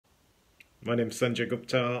My name is Sanjay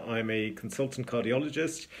Gupta. I'm a consultant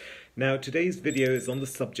cardiologist. Now, today's video is on the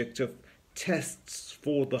subject of tests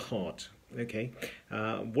for the heart. Okay,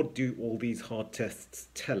 what do all these heart tests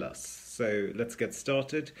tell us? So let's get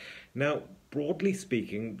started. Now, broadly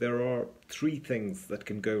speaking, there are three things that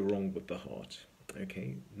can go wrong with the heart.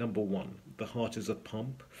 Okay, number one, the heart is a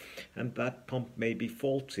pump, and that pump may be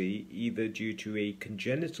faulty either due to a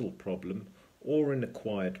congenital problem or an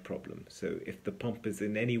acquired problem. So if the pump is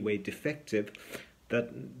in any way defective,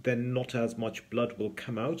 then not as much blood will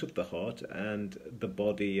come out of the heart, and the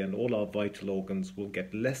body and all our vital organs will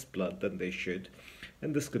get less blood than they should,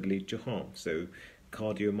 and this could lead to harm. So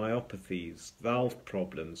cardiomyopathies, valve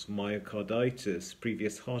problems, myocarditis,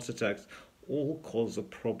 previous heart attacks all cause a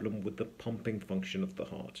problem with the pumping function of the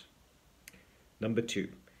heart. Number two,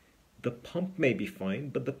 the pump may be fine,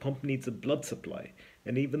 but the pump needs a blood supply.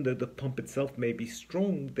 And even though the pump itself may be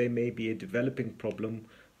strong, there may be a developing problem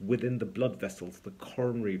within the blood vessels, the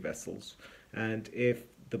coronary vessels. And if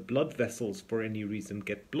the blood vessels for any reason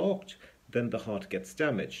get blocked, then the heart gets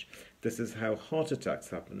damaged. This is how heart attacks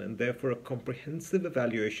happen, and therefore a comprehensive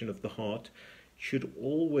evaluation of the heart should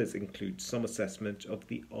always include some assessment of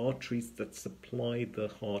the arteries that supply the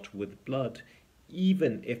heart with blood,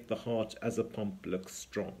 even if the heart as a pump looks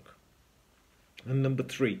strong. And number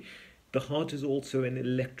three, the heart is also an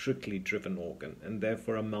electrically driven organ, and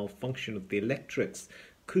therefore a malfunction of the electrics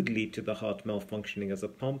could lead to the heart malfunctioning as a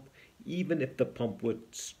pump, even if the pump were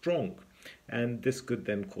strong, and this could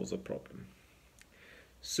then cause a problem.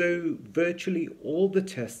 So virtually all the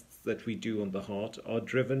tests that we do on the heart are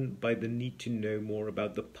driven by the need to know more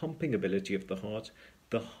about the pumping ability of the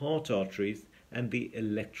heart arteries, and the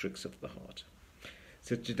electrics of the heart.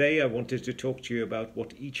 So today I wanted to talk to you about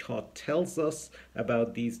what each heart tells us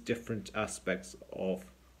about these different aspects of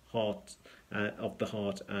the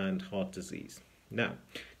heart and heart disease. Now,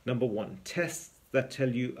 number one, tests that tell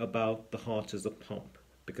you about the heart as a pump.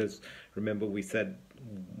 Because remember, we said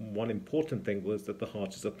one important thing was that the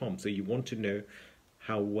heart is a pump. So you want to know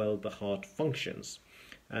how well the heart functions.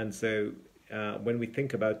 And so when we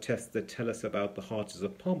think about tests that tell us about the heart as a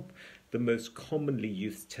pump, the most commonly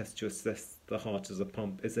used test to assess the heart as a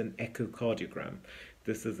pump is an echocardiogram.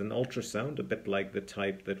 This is an ultrasound, a bit like the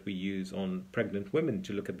type that we use on pregnant women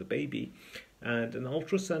to look at the baby. And an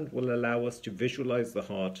ultrasound will allow us to visualize the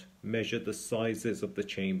heart, measure the sizes of the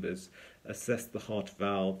chambers, assess the heart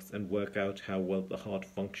valves, and work out how well the heart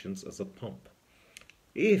functions as a pump.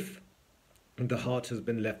 If the heart has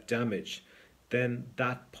been left damaged, then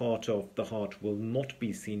that part of the heart will not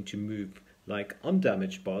be seen to move like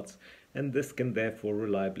undamaged parts, and this can therefore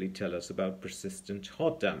reliably tell us about persistent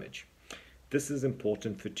heart damage. This is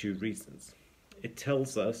important for two reasons. It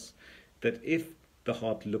tells us that if the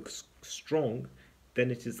heart looks strong,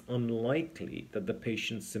 then it is unlikely that the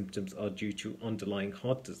patient's symptoms are due to underlying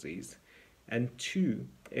heart disease. And two,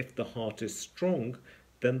 if the heart is strong,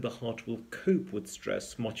 then the heart will cope with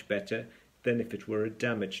stress much better than if it were a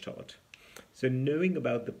damaged heart. So knowing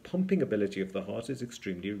about the pumping ability of the heart is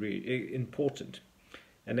extremely important.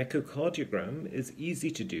 An echocardiogram is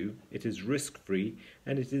easy to do, it is risk-free,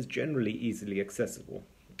 and it is generally easily accessible.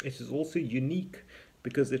 It is also unique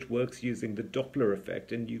because it works using the Doppler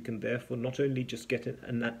effect, and you can therefore not only just get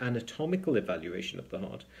an anatomical evaluation of the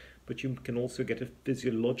heart, but you can also get a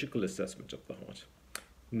physiological assessment of the heart.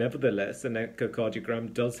 Nevertheless, an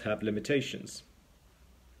echocardiogram does have limitations.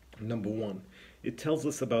 Number one, it tells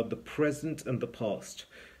us about the present and the past,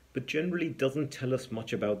 but generally doesn't tell us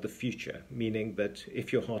much about the future, meaning that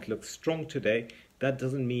if your heart looks strong today, that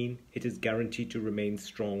doesn't mean it is guaranteed to remain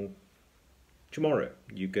strong tomorrow.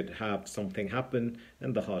 You could have something happen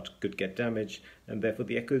and the heart could get damaged, and therefore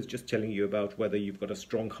the echo is just telling you about whether you've got a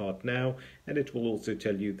strong heart now, and it will also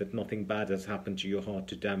tell you that nothing bad has happened to your heart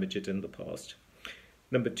to damage it in the past.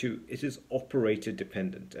 Number two, it is operator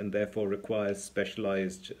dependent and therefore requires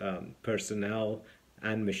specialized personnel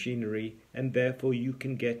and machinery, and therefore you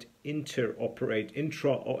can get inter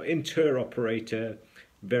or inter-operator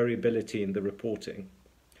variability in the reporting.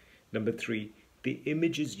 Number three, the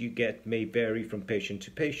images you get may vary from patient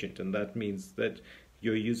to patient, and that means that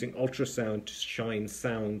you're using ultrasound to shine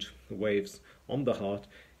sound waves on the heart,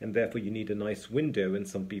 and therefore you need a nice window, and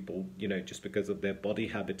some people, just because of their body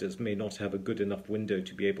habitus, may not have a good enough window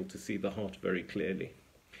to be able to see the heart very clearly.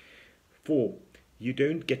 4, you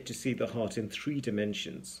don't get to see the heart in 3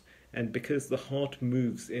 dimensions, and because the heart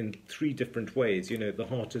moves in 3 different ways, the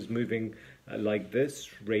heart is moving like this,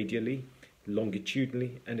 radially,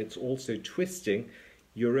 longitudinally, and it's also twisting,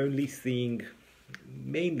 you're only seeing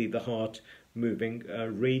mainly the heart moving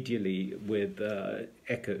radially with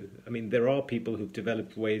echo. I mean, there are people who've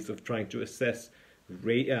developed ways of trying to assess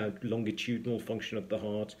longitudinal function of the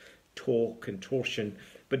heart, torque and torsion,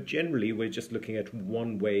 but generally we're just looking at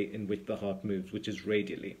one way in which the heart moves, which is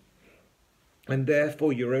radially. And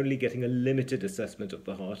therefore you're only getting a limited assessment of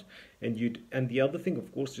the heart. And the other thing,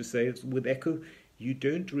 of course, to say is with echo, you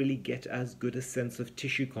don't really get as good a sense of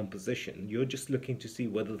tissue composition. You're just looking to see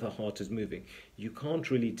whether the heart is moving. You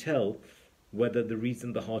can't really tell whether the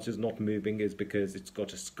reason the heart is not moving is because it's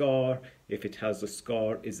got a scar. If it has a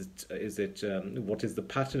scar, what is the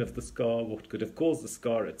pattern of the scar? What could have caused the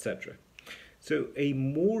scar, etc. So a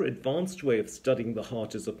more advanced way of studying the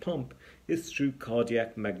heart as a pump is through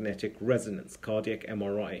cardiac magnetic resonance, cardiac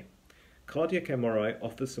MRI. Cardiac MRI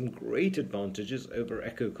offers some great advantages over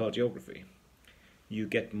echocardiography. You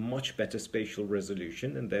get much better spatial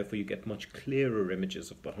resolution, and therefore you get much clearer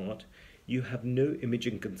images of the heart. You have no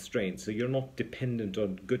imaging constraints, so you're not dependent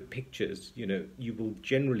on good pictures. You will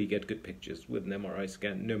generally get good pictures with an MRI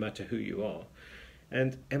scan, no matter who you are.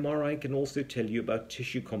 And MRI can also tell you about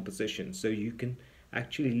tissue composition, so you can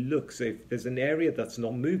actually look. So if there's an area that's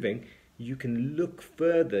not moving, you can look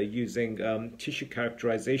further using tissue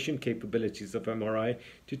characterization capabilities of MRI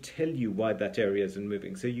to tell you why that area isn't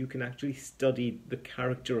moving. So you can actually study the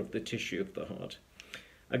character of the tissue of the heart.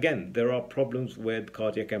 Again, there are problems with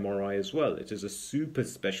cardiac MRI as well. It is a super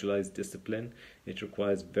specialized discipline. It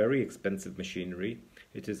requires very expensive machinery.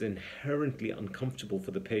 It is inherently uncomfortable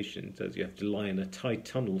for the patient, as you have to lie in a tight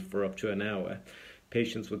tunnel for up to an hour.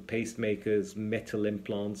 Patients with pacemakers, metal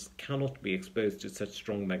implants cannot be exposed to such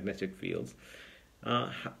strong magnetic fields.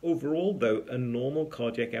 Overall, though, a normal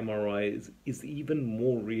cardiac MRI is even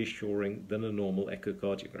more reassuring than a normal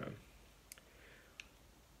echocardiogram.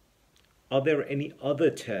 Are there any other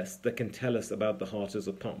tests that can tell us about the heart as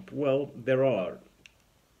a pump? Well, there are.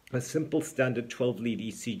 A simple standard 12-lead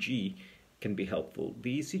ECG can be helpful.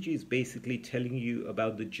 The ECG is basically telling you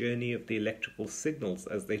about the journey of the electrical signals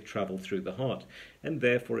as they travel through the heart. And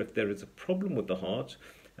therefore, if there is a problem with the heart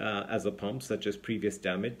as a pump, such as previous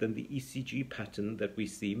damage, then the ECG pattern that we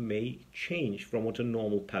see may change from what a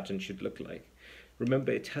normal pattern should look like.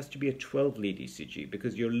 Remember, it has to be a 12-lead ECG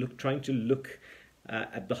because you're trying to look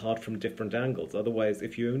at the heart from different angles. Otherwise,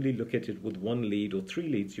 if you only look at it with one lead or three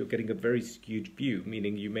leads, you're getting a very skewed view,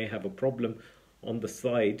 meaning you may have a problem on the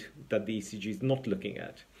side that the ECG is not looking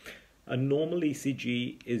at. A normal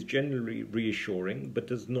ECG is generally reassuring, but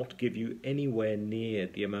does not give you anywhere near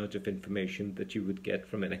the amount of information that you would get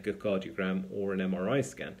from an echocardiogram or an MRI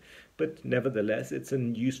scan. But nevertheless, it's a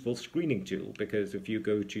useful screening tool, because if you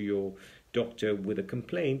go to your doctor with a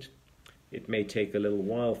complaint, it may take a little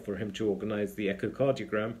while for him to organize the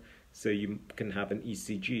echocardiogram, so you can have an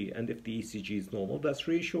ECG. And if the ECG is normal, that's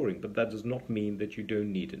reassuring, but that does not mean that you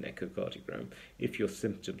don't need an echocardiogram if your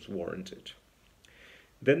symptoms warrant it.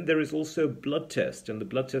 Then there is also a blood test, and the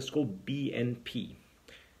blood test is called BNP.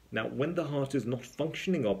 Now, when the heart is not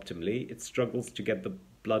functioning optimally, it struggles to get the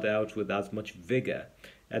blood out with as much vigor,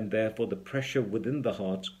 and therefore the pressure within the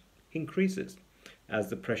heart increases. As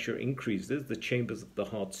the pressure increases, the chambers of the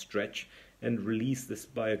heart stretch and release this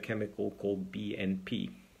biochemical called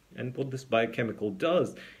BNP. And what this biochemical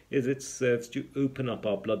does is it serves to open up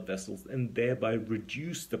our blood vessels and thereby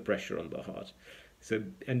reduce the pressure on the heart.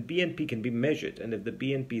 And BNP can be measured, and if the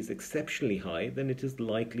BNP is exceptionally high, then it is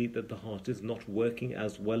likely that the heart is not working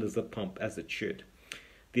as well as a pump as it should.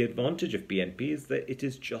 The advantage of BNP is that it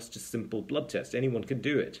is just a simple blood test. Anyone can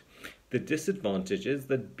do it. The disadvantage is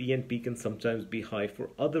that BNP can sometimes be high for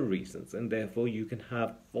other reasons, and therefore you can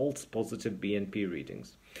have false positive BNP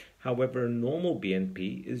readings. However, a normal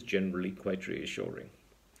BNP is generally quite reassuring.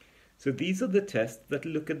 So these are the tests that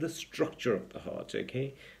look at the structure of the heart,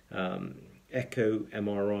 okay? Echo,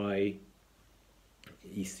 MRI,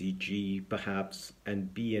 ECG perhaps,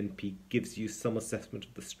 and BNP gives you some assessment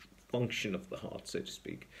of the function of the heart, so to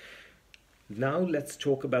speak. Now let's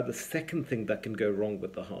talk about the second thing that can go wrong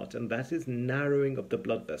with the heart, and that is narrowing of the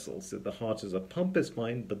blood vessels. So the heart as a pump is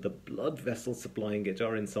fine, but the blood vessels supplying it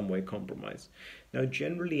are in some way compromised. Now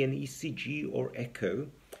generally an ECG or echo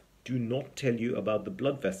do not tell you about the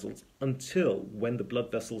blood vessels until when the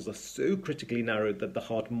blood vessels are so critically narrowed that the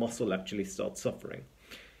heart muscle actually starts suffering.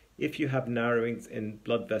 If you have narrowings in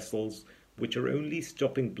blood vessels which are only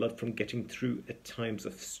stopping blood from getting through at times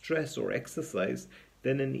of stress or exercise,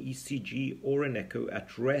 then an ECG or an echo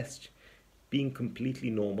at rest, being completely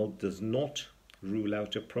normal, does not rule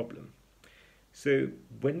out a problem. So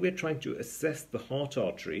when we're trying to assess the heart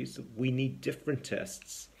arteries, we need different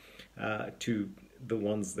tests to the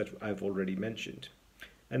ones that I've already mentioned.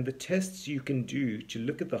 And the tests you can do to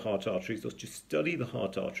look at the heart arteries or to study the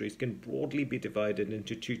heart arteries can broadly be divided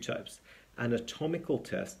into two types: anatomical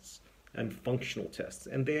tests and functional tests,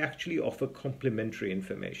 and they actually offer complementary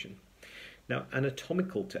information. Now,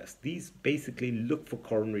 anatomical tests, these basically look for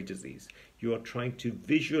coronary disease. You are trying to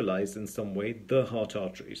visualize in some way the heart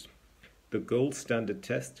arteries. The gold standard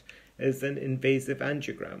test is an invasive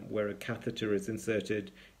angiogram where a catheter is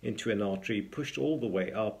inserted into an artery, pushed all the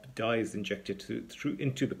way up, dye is injected through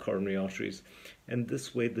into the coronary arteries, and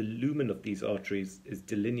this way the lumen of these arteries is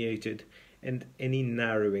delineated and any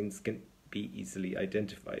narrowings can be easily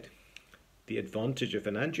identified. The advantage of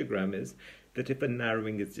an angiogram is that if a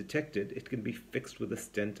narrowing is detected, it can be fixed with a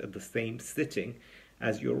stent at the same sitting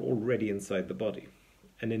as you're already inside the body.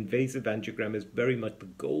 An invasive angiogram is very much the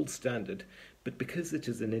gold standard, but because it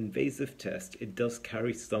is an invasive test, it does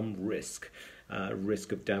carry some risk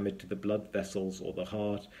of damage to the blood vessels or the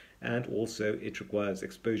heart, and also it requires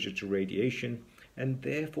exposure to radiation, and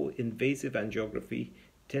therefore invasive angiography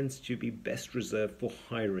tends to be best reserved for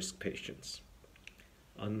high-risk patients.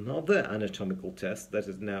 Another anatomical test that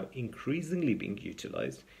is now increasingly being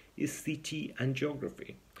utilized is CT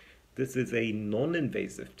angiography. This is a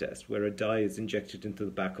non-invasive test where a dye is injected into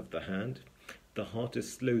the back of the hand. The heart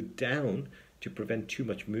is slowed down to prevent too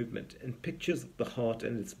much movement, and pictures of the heart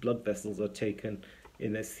and its blood vessels are taken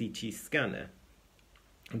in a CT scanner.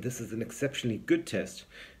 And this is an exceptionally good test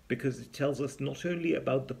because it tells us not only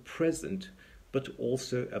about the present, but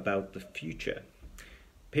also about the future.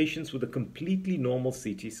 Patients with a completely normal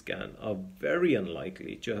CT scan are very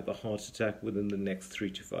unlikely to have a heart attack within the next 3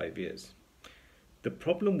 to 5 years. The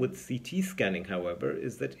problem with CT scanning, however,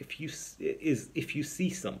 is that if you see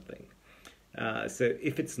something, so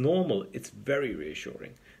if it's normal, it's very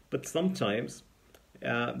reassuring. But sometimes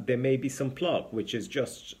there may be some plaque, which is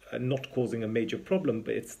just not causing a major problem,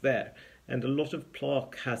 but it's there. And a lot of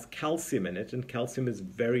plaque has calcium in it, and calcium is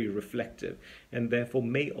very reflective, and therefore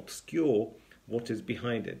may obscure what is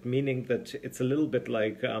behind it, meaning that it's a little bit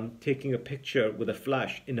like taking a picture with a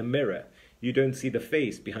flash in a mirror. You don't see the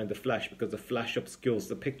face behind the flash because the flash obscures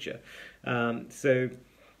the picture. So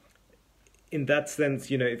in that sense,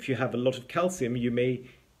 if you have a lot of calcium, you may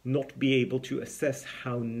not be able to assess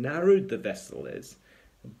how narrowed the vessel is,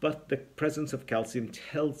 but the presence of calcium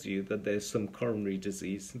tells you that there's some coronary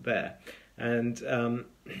disease there. And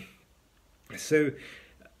so,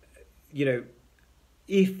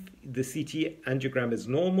 if the CT angiogram is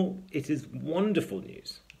normal, it is wonderful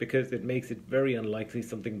news because it makes it very unlikely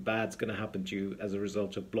something bad's going to happen to you as a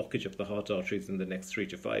result of blockage of the heart arteries in the next 3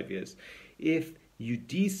 to 5 years. If you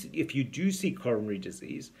do see coronary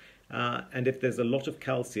disease, and if there's a lot of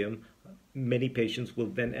calcium, many patients will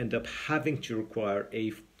then end up having to require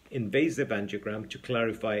a invasive angiogram to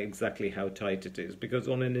clarify exactly how tight it is, because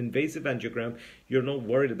on an invasive angiogram you're not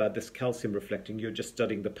worried about this calcium reflecting, you're just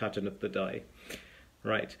studying the pattern of the dye.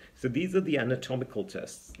 Right, so these are the anatomical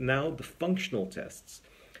tests. Now the functional tests.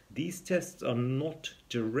 These tests are not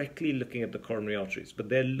directly looking at the coronary arteries, but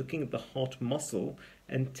they're looking at the heart muscle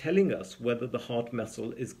and telling us whether the heart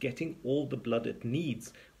muscle is getting all the blood it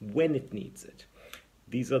needs when it needs it.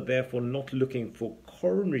 These are therefore not looking for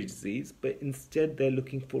coronary disease, but instead they're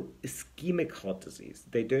looking for ischemic heart disease.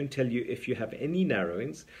 They don't tell you if you have any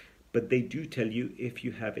narrowings, but they do tell you if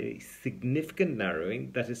you have a significant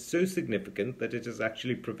narrowing that is so significant that it is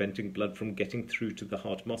actually preventing blood from getting through to the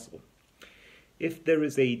heart muscle. If there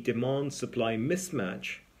is a demand-supply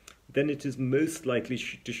mismatch, then it is most likely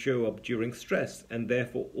to show up during stress, and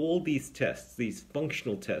therefore all these tests, these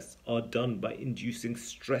functional tests, are done by inducing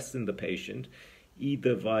stress in the patient,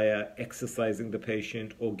 either via exercising the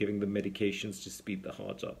patient or giving them medications to speed the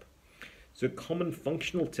heart up. So common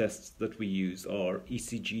functional tests that we use are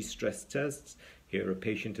ECG stress tests. Here a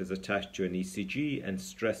patient is attached to an ECG and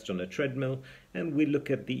stressed on a treadmill, and we look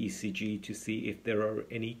at the ECG to see if there are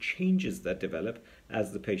any changes that develop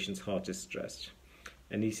as the patient's heart is stressed.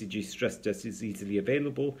 An ECG stress test is easily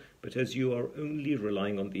available, but as you are only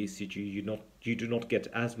relying on the ECG, you do not get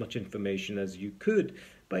as much information as you could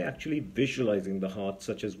by actually visualizing the heart,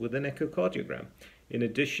 such as with an echocardiogram. In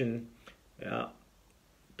addition,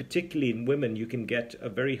 particularly in women, you can get a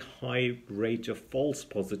very high rate of false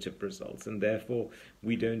positive results, and therefore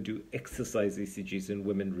we don't do exercise ECGs in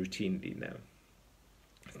women routinely now.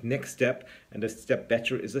 Next step, and a step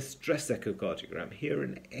better, is a stress echocardiogram. Here,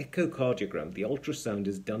 an echocardiogram, the ultrasound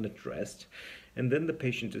is done at rest, and then the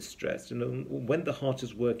patient is stressed, and when the heart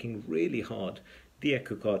is working really hard, the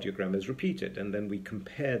echocardiogram is repeated, and then we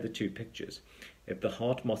compare the two pictures. If the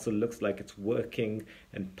heart muscle looks like it's working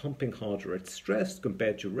and pumping harder at stress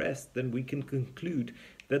compared to rest, then we can conclude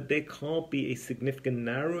that there can't be a significant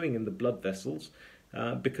narrowing in the blood vessels,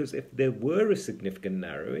 because if there were a significant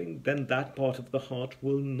narrowing, then that part of the heart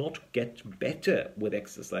will not get better with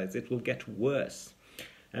exercise, it will get worse.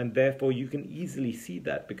 And therefore you can easily see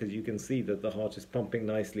that, because you can see that the heart is pumping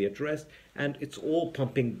nicely at rest, and it's all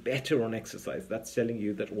pumping better on exercise. That's telling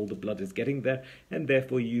you that all the blood is getting there, and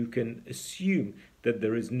therefore you can assume that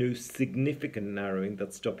there is no significant narrowing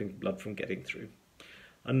that's stopping blood from getting through.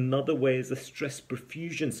 Another way is a stress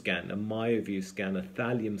perfusion scan, a myoview scan, a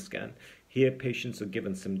thallium scan. Here patients are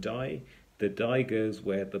given some dye. The dye goes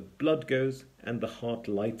where the blood goes, and the heart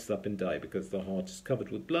lights up in dye because the heart is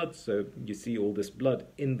covered with blood. So you see all this blood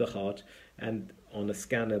in the heart, and on a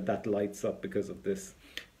scanner that lights up because of this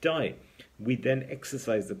dye. We then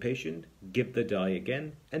exercise the patient, give the dye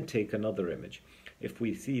again, and take another image. If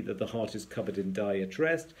we see that the heart is covered in dye at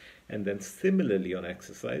rest, and then similarly on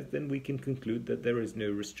exercise, then we can conclude that there is no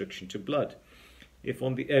restriction to blood. If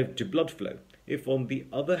on the to blood flow. If on the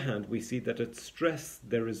other hand we see that at stress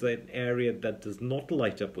there is an area that does not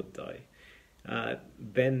light up with dye,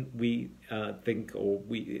 then we think,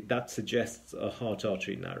 that suggests a heart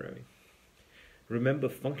artery narrowing. Remember,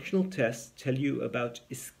 functional tests tell you about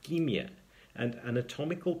ischemia, and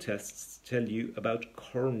anatomical tests tell you about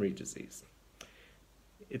coronary disease.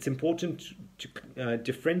 It's important to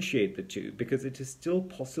differentiate the two, because it is still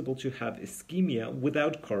possible to have ischemia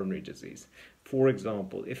without coronary disease. For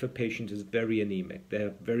example, if a patient is very anemic, they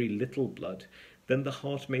have very little blood, then the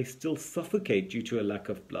heart may still suffocate due to a lack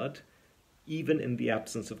of blood, even in the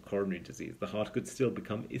absence of coronary disease. The heart could still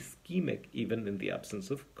become ischemic even in the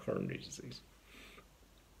absence of coronary disease.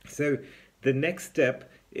 So the next step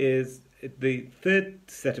is, the third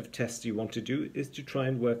set of tests you want to do is to try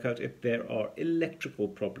and work out if there are electrical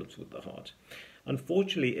problems with the heart.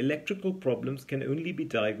 Unfortunately, electrical problems can only be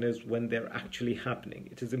diagnosed when they're actually happening.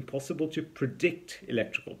 It is impossible to predict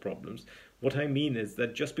electrical problems. What I mean is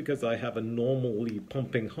that just because I have a normally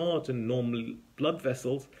pumping heart and normal blood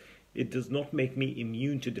vessels, it does not make me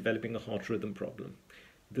immune to developing a heart rhythm problem.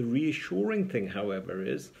 The reassuring thing, however,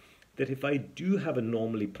 is that if I do have a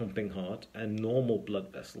normally pumping heart and normal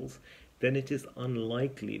blood vessels, then it is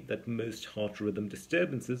unlikely that most heart rhythm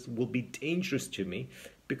disturbances will be dangerous to me,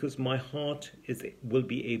 because my heart will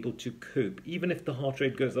be able to cope, even if the heart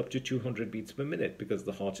rate goes up to 200 beats per minute, because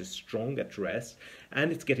the heart is strong at rest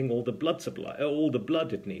and it's getting all the blood supply, all the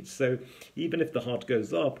blood it needs. So even if the heart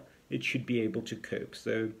goes up, it should be able to cope.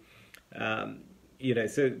 So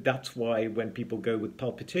so that's why when people go with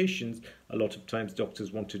palpitations, a lot of times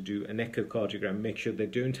doctors want to do an echocardiogram, make sure they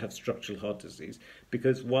don't have structural heart disease,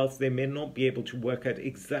 because whilst they may not be able to work out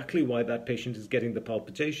exactly why that patient is getting the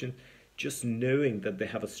palpitation, just knowing that they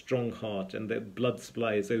have a strong heart and their blood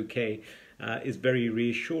supply is okay is very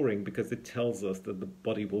reassuring, because it tells us that the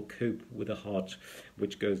body will cope with a heart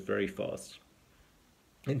which goes very fast.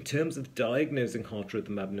 In terms of diagnosing heart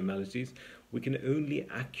rhythm abnormalities, we can only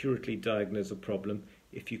accurately diagnose a problem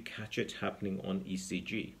if you catch it happening on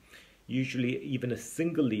ECG. Usually even a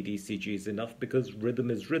single lead ECG is enough, because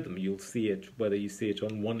rhythm is rhythm. You'll see it whether you see it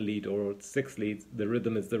on one lead or 6 leads. The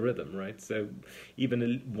rhythm is the rhythm, right? So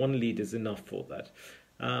even one lead is enough for that.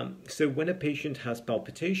 So when a patient has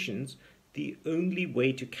palpitations, the only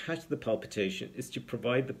way to catch the palpitation is to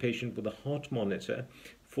provide the patient with a heart monitor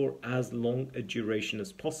for as long a duration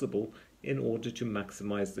as possible, in order to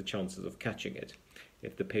maximize the chances of catching it.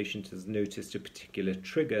 If the patient has noticed a particular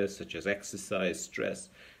trigger, such as exercise, stress,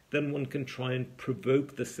 then one can try and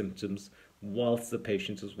provoke the symptoms whilst the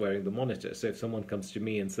patient is wearing the monitor. So if someone comes to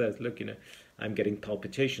me and says, look, I'm getting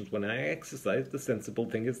palpitations when I exercise, the sensible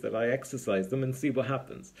thing is that I exercise them and see what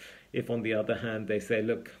happens. If on the other hand they say,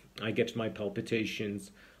 look, I get my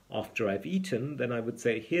palpitations after I've eaten, then I would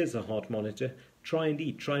say, here's a heart monitor, try and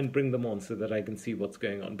eat, try and bring them on so that I can see what's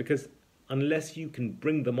going on. Because unless you can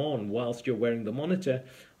bring them on whilst you're wearing the monitor,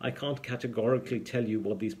 I can't categorically tell you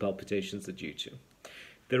what these palpitations are due to.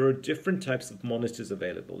 There are different types of monitors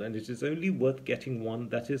available, and it is only worth getting one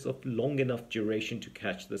that is of long enough duration to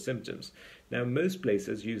catch the symptoms. Now, most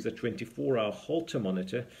places use a 24-hour Holter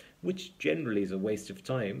monitor, which generally is a waste of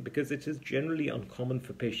time, because it is generally uncommon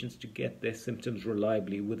for patients to get their symptoms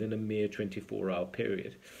reliably within a mere 24-hour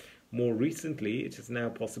period. More recently, it is now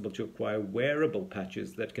possible to acquire wearable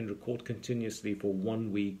patches that can record continuously for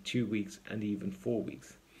 1 week, 2 weeks, and even 4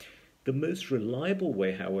 weeks. The most reliable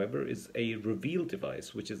way, however, is a reveal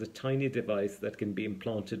device, which is a tiny device that can be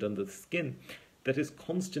implanted under the skin that is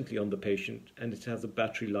constantly on the patient, and it has a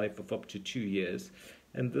battery life of up to 2 years,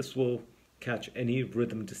 and this will catch any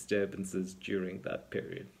rhythm disturbances during that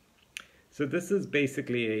period. So this is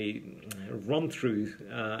basically a run through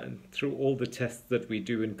all the tests that we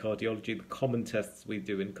do in cardiology, the common tests we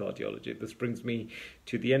do in cardiology. This brings me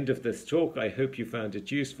to the end of this talk. I hope you found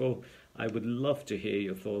it useful. I would love to hear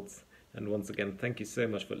your thoughts. And once again, thank you so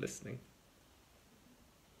much for listening.